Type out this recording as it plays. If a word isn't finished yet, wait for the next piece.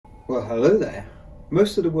Well, hello there.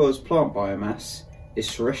 Most of the world's plant biomass is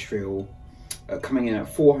terrestrial, coming in at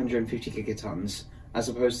 450 gigatons, as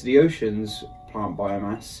opposed to the ocean's plant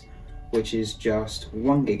biomass, which is just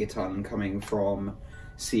 1 gigaton coming from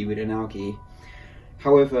seaweed and algae.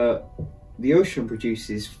 However, the ocean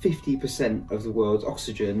produces 50% of the world's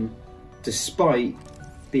oxygen, despite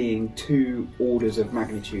being 2 orders of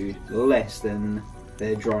magnitude less than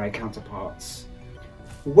their dry counterparts.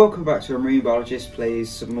 Welcome back to a Marine Biologist plays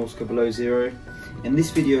Subnautica Below Zero. In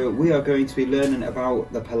this video we are going to be learning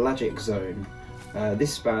about the pelagic zone.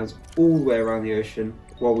 This spans all the way around the ocean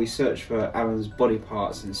while we search for Alan's body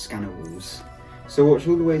parts and scannables. So watch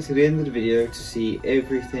all the way to the end of the video to see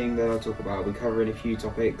everything that I talk about. We're covering a few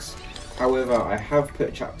topics, however I have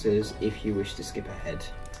put chapters if you wish to skip ahead.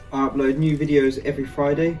 I upload new videos every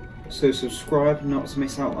Friday, so subscribe not to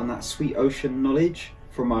miss out on that sweet ocean knowledge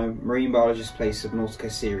from my Marine Biologist plays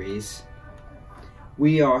Subnautica series.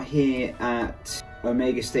 We are here at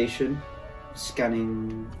Omega Station,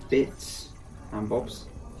 scanning bits and bobs.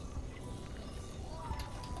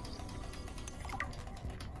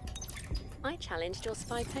 I challenged your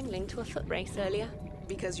spy pengling to a foot race earlier.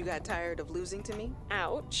 Because you got tired of losing to me?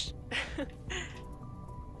 Ouch.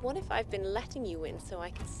 What if I've been letting you win so I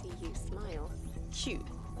could see you smile? Cute.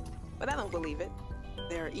 But I don't believe it.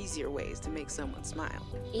 There are easier ways to make someone smile.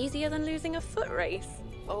 Easier than losing a foot race?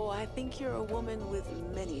 Oh, I think you're a woman with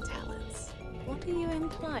many talents. What are you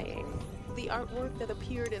implying? The artwork that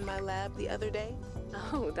appeared in my lab the other day?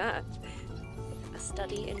 Oh, that. A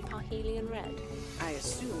study in Parhelion red. I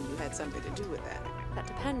assume you had something to do with that. That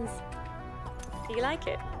depends. Do you like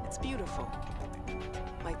it? It's beautiful.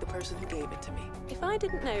 Like the person who gave it to me. If I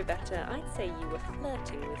didn't know better, I'd say you were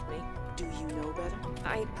flirting with me. Do you know better?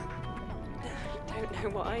 I don't know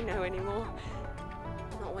what I know anymore.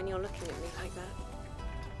 Not when you're looking at me like that.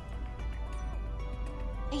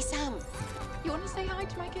 Hey Sam, you want to say hi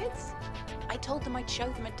to my kids? I told them I'd show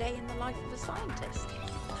them a day in the life of a scientist.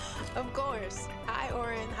 Of course. Hi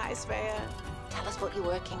Oren, hi Svea. Tell us what you're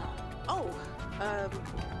working on. Oh,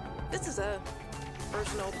 this is a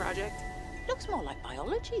personal project. Looks more like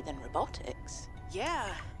biology than robotics.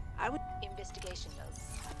 Yeah, I would... Investigation notes.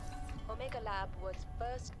 Omega Lab was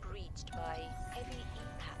first breached by heavy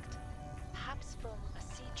impact, perhaps from a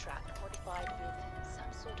sea track modified with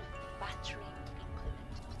some sort of battering implement.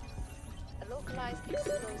 A localized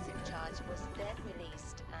explosive charge was then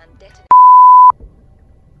released and detonated.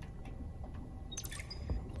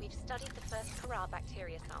 We've studied the first Corral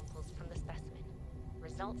bacteria samples from the specimen.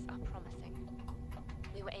 Results are promising.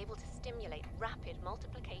 We were able to stimulate rapid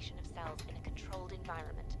multiplication of cells in a controlled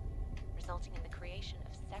environment, resulting in the creation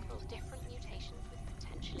of several different mutations with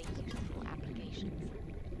potentially useful applications.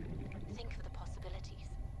 Think of the possibilities.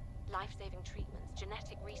 Life-saving treatments,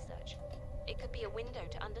 genetic research. It could be a window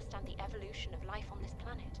to understand the evolution of life on this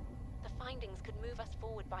planet. The findings could move us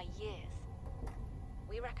forward by years.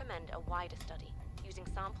 We recommend a wider study, using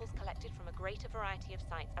samples collected from a greater variety of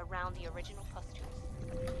sites around the original pustules.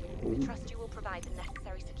 We trust you will provide the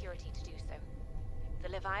necessary security to do so. The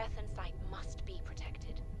Leviathan site must be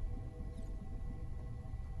protected.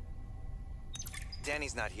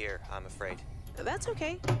 Danny's not here, I'm afraid. That's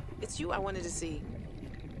okay. It's you I wanted to see.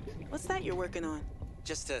 What's that you're working on?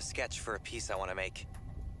 Just a sketch for a piece I want to make.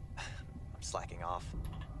 I'm slacking off.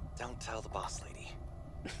 Don't tell the boss lady.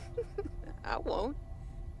 I won't.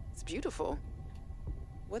 It's beautiful.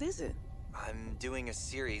 What is it? I'm doing a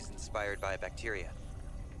series inspired by bacteria.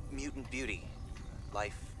 Mutant beauty.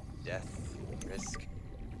 Life, death, risk.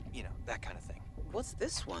 You know, that kind of thing. What's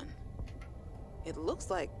this one? It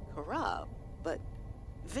looks like Harab, but...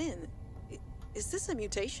 Vin, is this a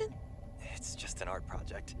mutation? It's just an art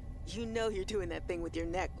project. You know you're doing that thing with your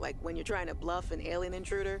neck, like when you're trying to bluff an alien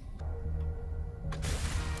intruder.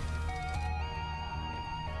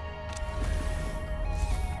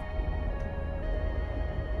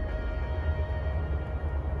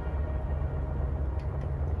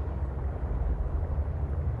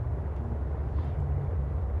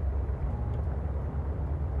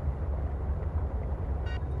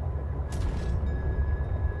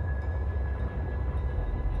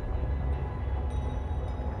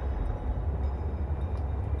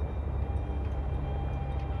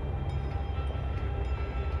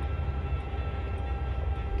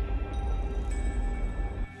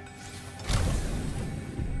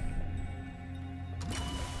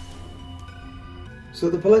 So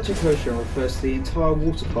the pelagic ocean refers to the entire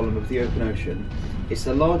water column of the open ocean. It's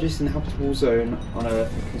the largest inhabitable zone on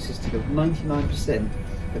Earth, consisting of 99%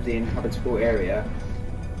 of the inhabitable area.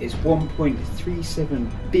 It's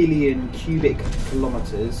 1.37 billion cubic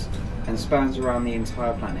kilometers and spans around the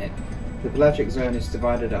entire planet. The pelagic zone is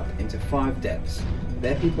divided up into 5 depths: the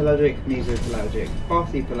epipelagic, mesopelagic,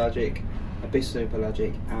 parthipelagic,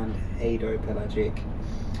 abyssopelagic and hadopelagic.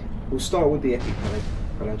 We'll start with the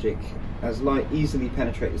epipelagic. As light easily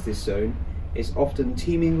penetrates this zone, it's often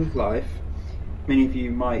teeming with life. Many of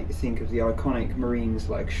you might think of the iconic marines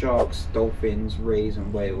like sharks, dolphins, rays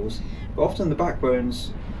and whales, but often the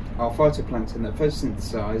backbones are phytoplankton that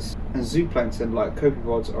photosynthesize, and zooplankton like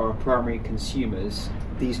copepods are primary consumers.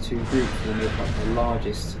 These two groups will make up the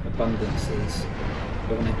largest abundances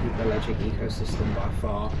of an epipelagic ecosystem by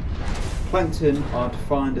far. Plankton are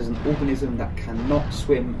defined as an organism that cannot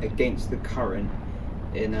swim against the current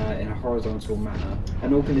in a horizontal manner.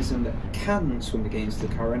 An organism that can swim against the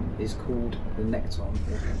current is called the nekton.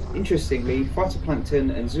 Interestingly,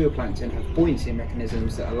 phytoplankton and zooplankton have buoyancy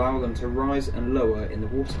mechanisms that allow them to rise and lower in the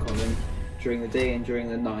water column during the day and during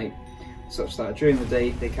the night, such that during the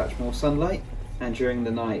day they catch more sunlight and during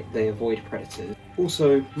the night they avoid predators.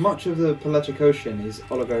 Also, much of the pelagic ocean is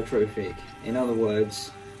oligotrophic. In other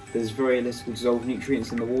words, there's very little dissolved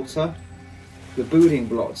nutrients in the water, the building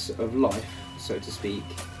blocks of life, so to speak.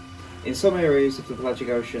 In some areas of the pelagic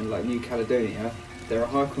ocean, like New Caledonia, there are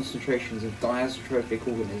high concentrations of diazotrophic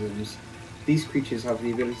organisms. These creatures have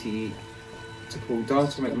the ability to pull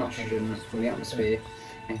diatomic nitrogen from the atmosphere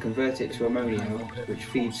and convert it to ammonia, which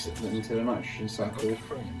feeds them into the nitrogen cycle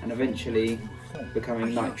and eventually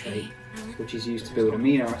becoming nitrate, which is used to build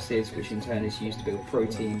amino acids, which in turn is used to build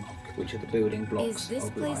protein, which are the building blocks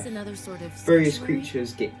of life. Various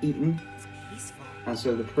creatures get eaten, and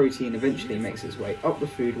so the protein eventually makes its way up the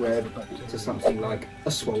food web to something like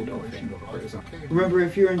a swole dolphin, for example. Remember,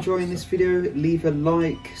 if you're enjoying this video, leave a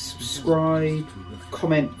like, subscribe,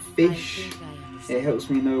 comment fish. It helps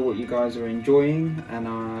me know what you guys are enjoying and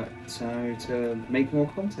so to make more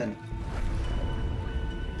content.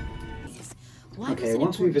 Okay,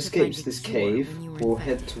 once we've escaped this cave, we'll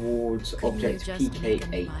head towards object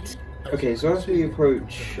PK8. Okay, so as we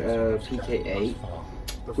approach PK8,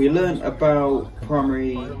 we learn about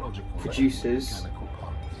primary producers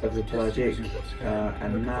of the pelagic,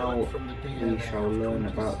 and now we shall learn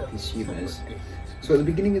about the consumers. So at the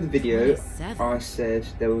beginning of the video, I said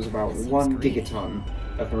there was about 1 gigaton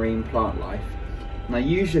of marine plant life. Now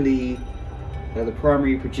usually the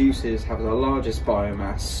primary producers have the largest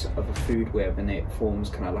biomass of a food web, and it forms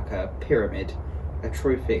kind of like a pyramid, a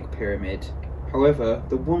trophic pyramid. However,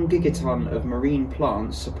 the 1 gigaton of marine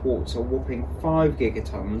plants supports a whopping 5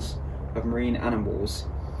 gigatons of marine animals.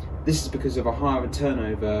 This is because of a higher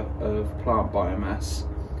turnover of plant biomass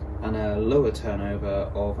and a lower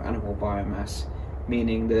turnover of animal biomass,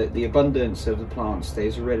 meaning that the abundance of the plant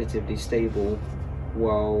stays relatively stable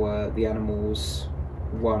while the animals,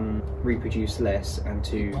 1, reproduce less, and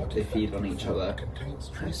 2, they feed on each other,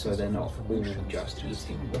 so they're not all just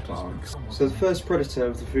eating the plants. So the first predator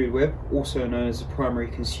of the food web, also known as a primary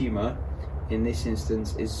consumer, in this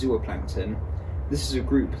instance is zooplankton. This is a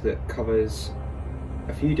group that covers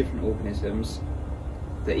a few different organisms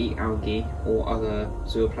that eat algae or other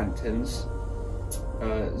zooplanktons.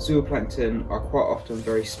 Zooplankton are quite often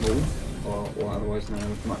very small, or otherwise known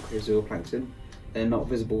as microzooplankton. They're not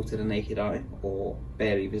visible to the naked eye, or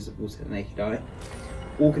barely visible to the naked eye.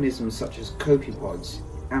 Organisms such as copepods,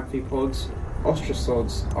 amphipods,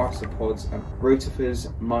 ostracods, arthropods, and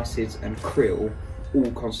rotifers, mysids, and krill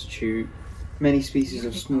all constitute. Many species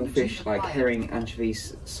of small fish like herring,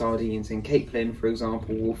 anchovies, sardines, and capelin, for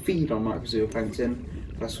example, will feed on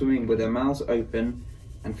microzooplankton by swimming with their mouths open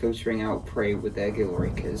and filtering out prey with their gill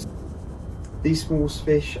rakers. These small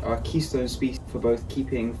fish are keystone species for both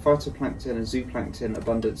keeping phytoplankton and zooplankton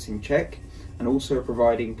abundance in check, and also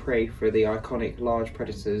providing prey for the iconic large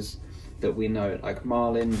predators that we know, like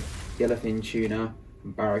marlin, yellowfin tuna,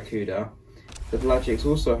 and barracuda. The pelagic's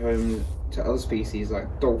also home to other species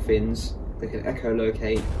like dolphins that can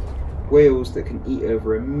echolocate, whales that can eat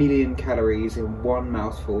over 1 million calories in 1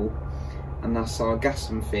 mouthful, and the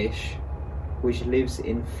sargassum fish, which lives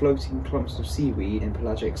in floating clumps of seaweed in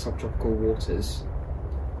pelagic subtropical waters.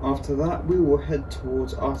 After that, we will head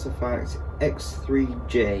towards artifact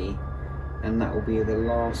X3J, and that will be the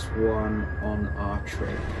last one on our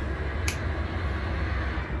trip.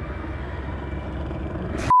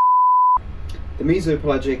 The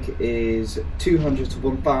Mesopelagic is 200 to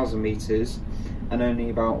 1,000 meters, and only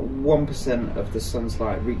about 1% of the sun's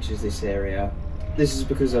light reaches this area. This is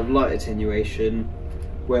because of light attenuation,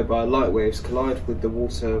 whereby light waves collide with the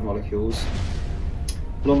water molecules.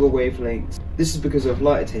 Longer wavelengths. This is because of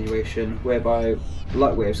light attenuation, whereby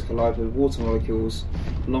light waves collide with water molecules.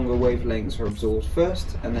 Longer wavelengths are absorbed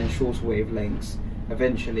first, and then shorter wavelengths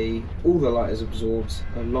Eventually, all the light is absorbed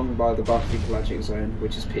along by the Pelagic zone,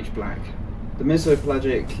 which is pitch black. The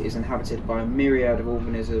Mesopelagic is inhabited by a myriad of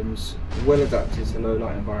organisms well adapted to low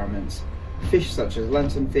light environments. Fish such as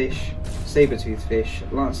lanternfish, saber-toothed fish,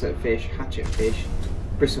 lancelet fish, hatchet fish,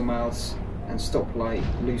 bristlemouths and stoplight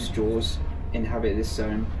loose jaws inhabit this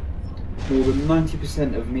zone. More than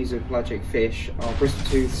 90% of mesopelagic fish are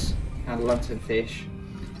bristletooths and lanternfish.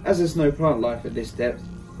 As there's no plant life at this depth,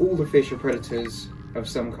 all the fish are predators of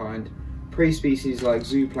some kind. Prey species like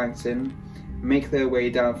zooplankton make their way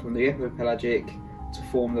down from the epipelagic to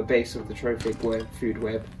form the base of the trophic food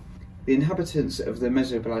web. The inhabitants of the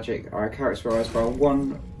Mesopelagic are characterised by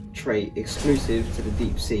one trait exclusive to the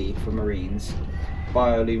deep sea for marines: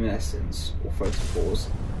 bioluminescence, or photophores,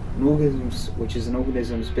 which is an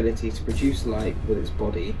organism's ability to produce light with its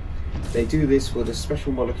body. They do this with a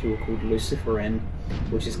special molecule called luciferin,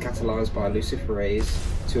 which is catalysed by luciferase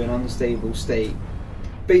to an unstable state.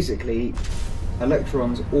 Basically,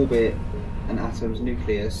 electrons orbit an atom's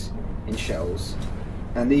nucleus in shells,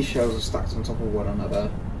 and these shells are stacked on top of one another.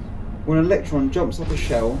 When an electron jumps off a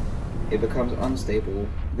shell, it becomes unstable,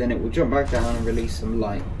 then it will jump back down and release some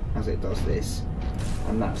light as it does this,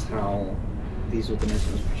 and that's how these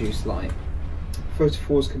organisms produce light.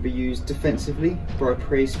 Photophores can be used defensively by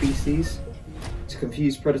prey species to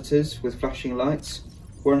confuse predators with flashing lights.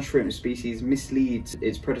 One shrimp species misleads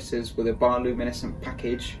its predators with a bioluminescent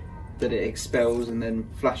package that it expels and then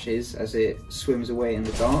flashes as it swims away in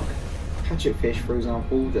the dark. Hatchetfish, for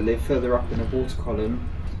example, that live further up in the water column,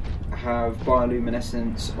 have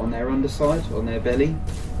bioluminescence on their underside, on their belly,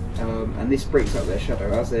 and this breaks up their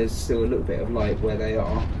shadow. As there's still a little bit of light where they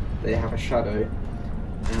are, they have a shadow,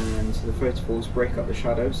 and the photophores break up the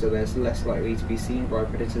shadow so there's less likely to be seen by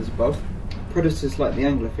predators above. Predators like the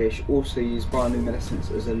anglerfish also use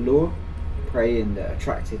bioluminescence as a lure. Prey and they're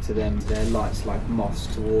attracted to them, their lights like moths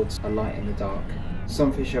towards a light in the dark.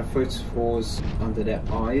 Some fish have photophores under their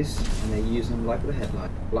eyes and they use them like the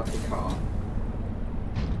headlight, like a car.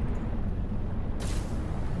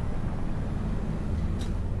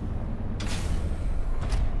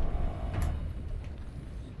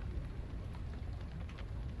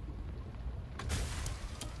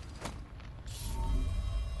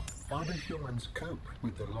 How do humans cope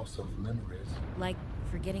with the loss of memories? Like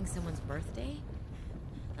forgetting someone's birthday?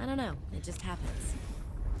 I don't know, it just happens.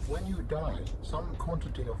 When you die, some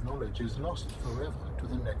quantity of knowledge is lost forever to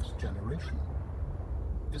the next generation.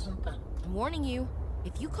 Isn't that... I'm warning you,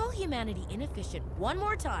 if you call humanity inefficient one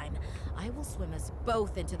more time, I will swim us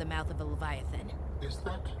both into the mouth of a leviathan. Is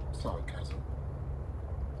that sarcasm?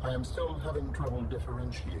 I am still having trouble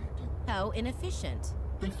differentiating. How inefficient?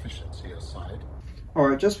 Efficiency aside.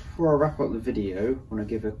 Alright, just before I wrap up the video, I want to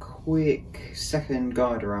give a quick second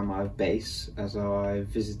guide around my base, as I've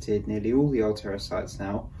visited nearly all the Alterra sites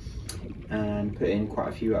now and put in quite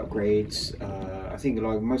a few upgrades. I think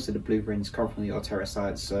like most of the blueprints come from the Alterra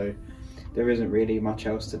sites, so there isn't really much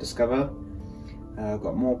else to discover. I've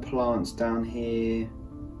got more plants down here.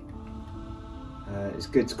 It's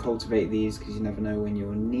good to cultivate these because you never know when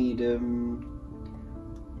you'll need them.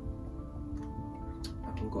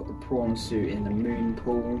 We've got the prawn suit in the moon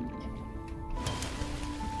pool.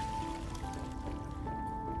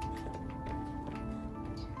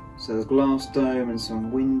 So the glass dome and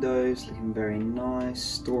some windows looking very nice.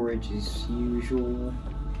 Storage as usual.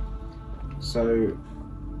 So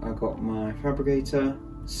I got my fabricator,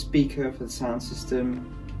 speaker for the sound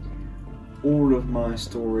system. All of my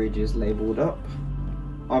storage is labelled up.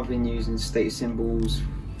 I've been using state symbols,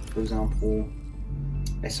 for example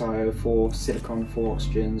SiO for silicon for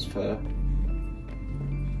oxygens for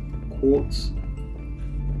quartz,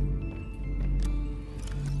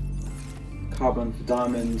 carbon for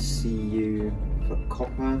diamonds, Cu for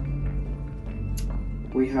copper.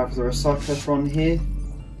 We have the recyclotron here.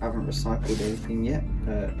 I haven't recycled anything yet,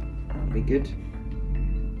 but that'll be good.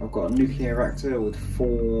 I've got a nuclear reactor with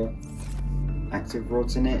 4 active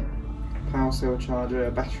rods in it, power cell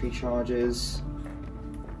charger, battery chargers,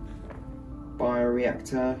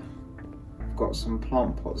 bioreactor. I've got some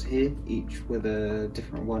plant pots here, each with a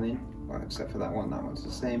different one in, well, except for that one's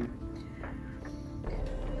the same.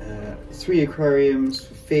 3 aquariums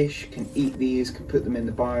for fish, can eat these, can put them in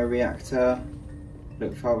the bioreactor.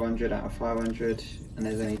 Look, 500 out of 500, and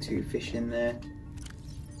there's only 2 fish in there,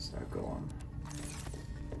 so go on.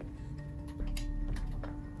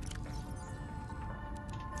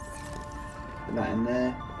 Put that in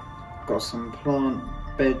there. Got some plant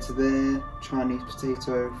beds there, Chinese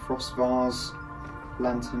potato, frost vase,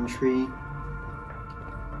 lantern tree.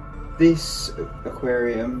 This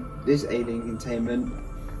aquarium, this alien containment,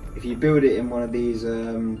 if you build it in one of these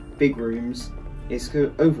big rooms, It's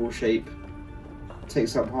got oval shape,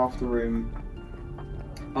 takes up half the room.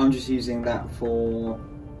 I'm just using that for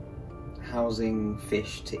housing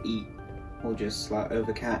fish to eat or just like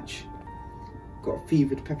overcatch. Got a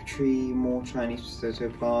fevered pepper tree, more Chinese potato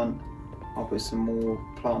plant. I'll put some more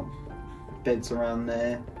plant beds around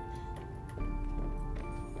there.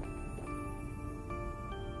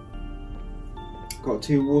 Got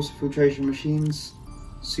 2 water filtration machines,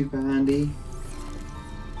 super handy.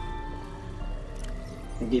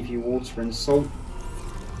 They give you water and salt.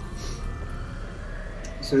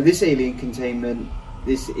 So this alien containment,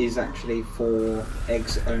 this is actually for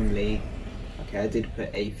eggs only. Okay, I did put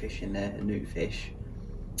a fish in there, a new fish.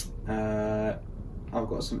 I've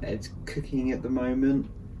got some eggs cooking at the moment.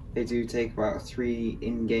 They do take about 3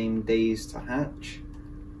 in-game days to hatch.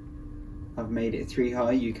 I've made it 3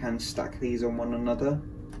 high, you can stack these on one another.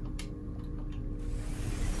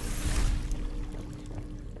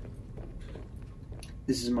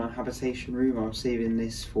 This is my habitation room. I'm saving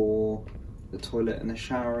this for the toilet and the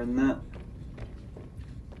shower and that.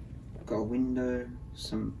 Got a window,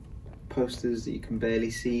 some posters that you can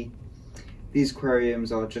barely see. These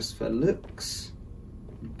aquariums are just for looks.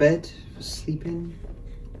 Bed for sleeping.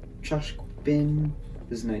 Trash bin.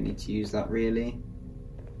 There's no need to use that really.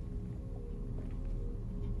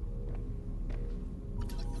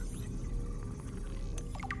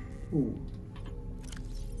 Ooh.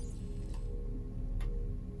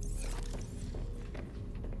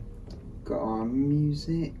 Got our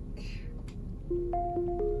music.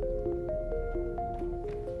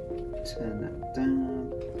 Turn that down.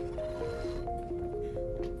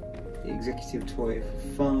 The executive toy for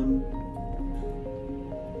fun.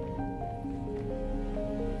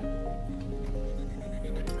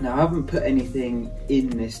 Now I haven't put anything in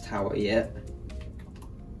this tower yet.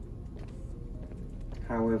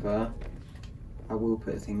 However, I will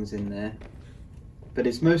put things in there. But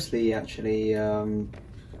it's mostly actually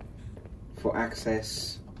for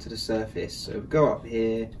access to the surface. So we go up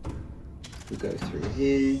here, we go through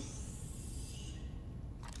here.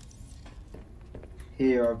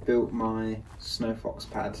 Here I've built my snow fox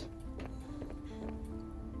pad.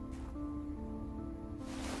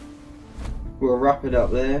 We'll wrap it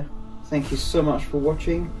up there. Thank you so much for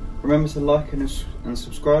watching. Remember to like and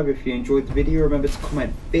subscribe if you enjoyed the video. Remember to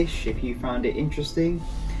comment fish if you found it interesting.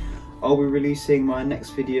 I'll be releasing my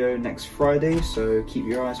next video next Friday, so keep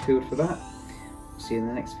your eyes peeled for that. See you in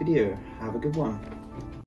the next video. Have a good one.